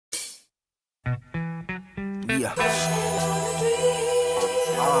Yeah.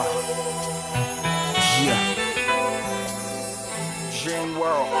 Yeah. Dream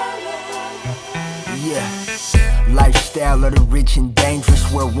world. Yeah. Lifestyle of the rich and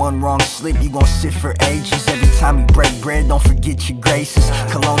dangerous, where one wrong slip you gon' sit for ages. Every time you break bread, don't forget your graces.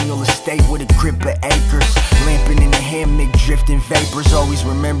 Colonial estate with a grip of acres, lamping in the hammock, drifting vapors. Always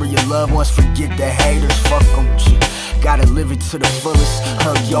remember your loved ones, forget the haters. Fuck them, gotta live it to the fullest.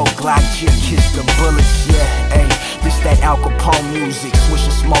 Hug your Glock, kiss the bullets. Yeah, ayy, this that Al Capone music, swish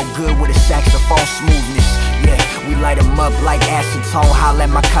and smoke good with a saxophone smoothness. Yeah, we light 'em up like acetone. Holla at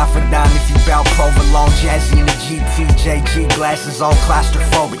my confidant if you bout provolone. Jazzy in the GTJG, glasses on,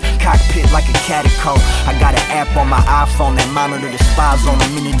 claustrophobic, cockpit like a catacomb. I got an app on my iPhone that monitor the spy zone.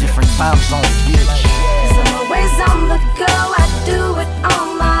 I'm in a different time zone, bitch. 'Cause I'm always on the go, I do it on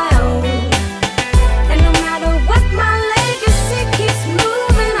my own. And no matter what, my legacy keeps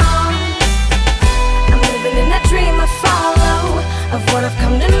moving on. I'm living in a dream I follow, of what I've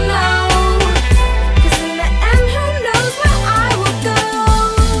come to know.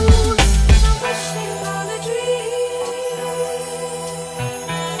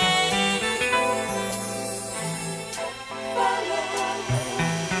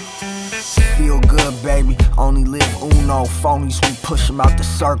 Feel good, baby, only live uno. Phonies, we push them out the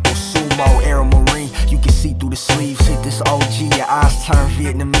circle. Sumo, Aero Marine, you can see through the sleeves. Hit this OG, your eyes turn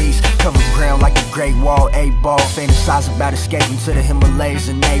Vietnamese. Cover ground like a Great Wall, 8-ball. Fantasize about escaping to the Himalayas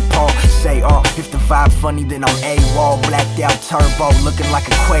and Nepal. Say, oh, if the vibe funny, then I'm AWOL. Blacked out turbo, looking like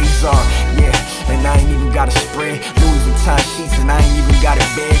a quasar. Yeah, and I ain't even got a spread. Louis Vuitton sheets and I ain't even got a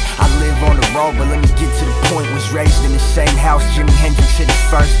bed. I live on the road, but let me get to the point. Was raised in the same house Jimi Hendrix hit his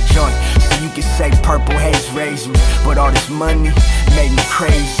first joint. So you can say purple haze raised me, but all this money made me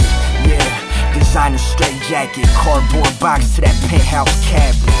crazy. Yeah, designer straight jacket, cardboard box to that penthouse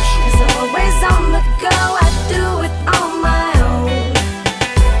cabbage. 'Cause I'm always on the go, I do it on my own.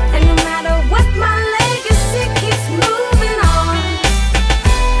 And no matter what, my legacy keeps moving on.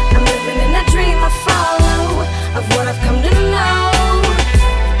 I'm living in a dream I follow, of what I've come to know.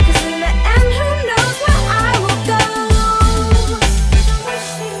 'Cause in the end, who knows where I will go?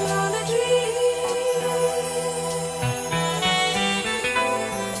 Wishing on a dream.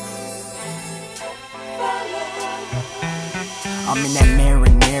 I'm in that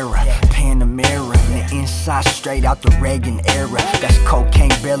marinara, Panamera, and the inside straight out the Reagan era. That's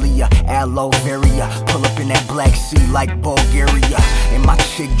cocaine belly, aloe vera. Pull up in that Black Sea like Bulgaria, and my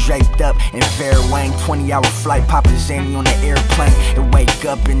chick draped up in Fairwang. 20-hour flight, poppin' Zanny on the airplane, and wake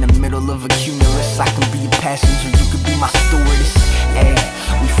up in the middle of a cumulus. I can be a passenger, you could be my stewardess. Ayy,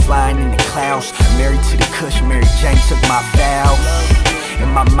 we flying in the clouds, married to the Kush. Mary Jane took my vows, and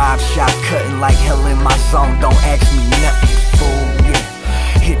my mob shot cutting like hell in my zone. Don't ask me nothing, fool, yeah.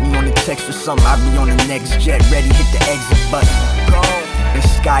 Hit me on the text or something, I'll be on the next jet, ready, hit the exit button. And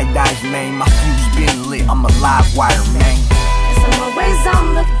skydive, man, my fuse been lit, I'm a live wire, man.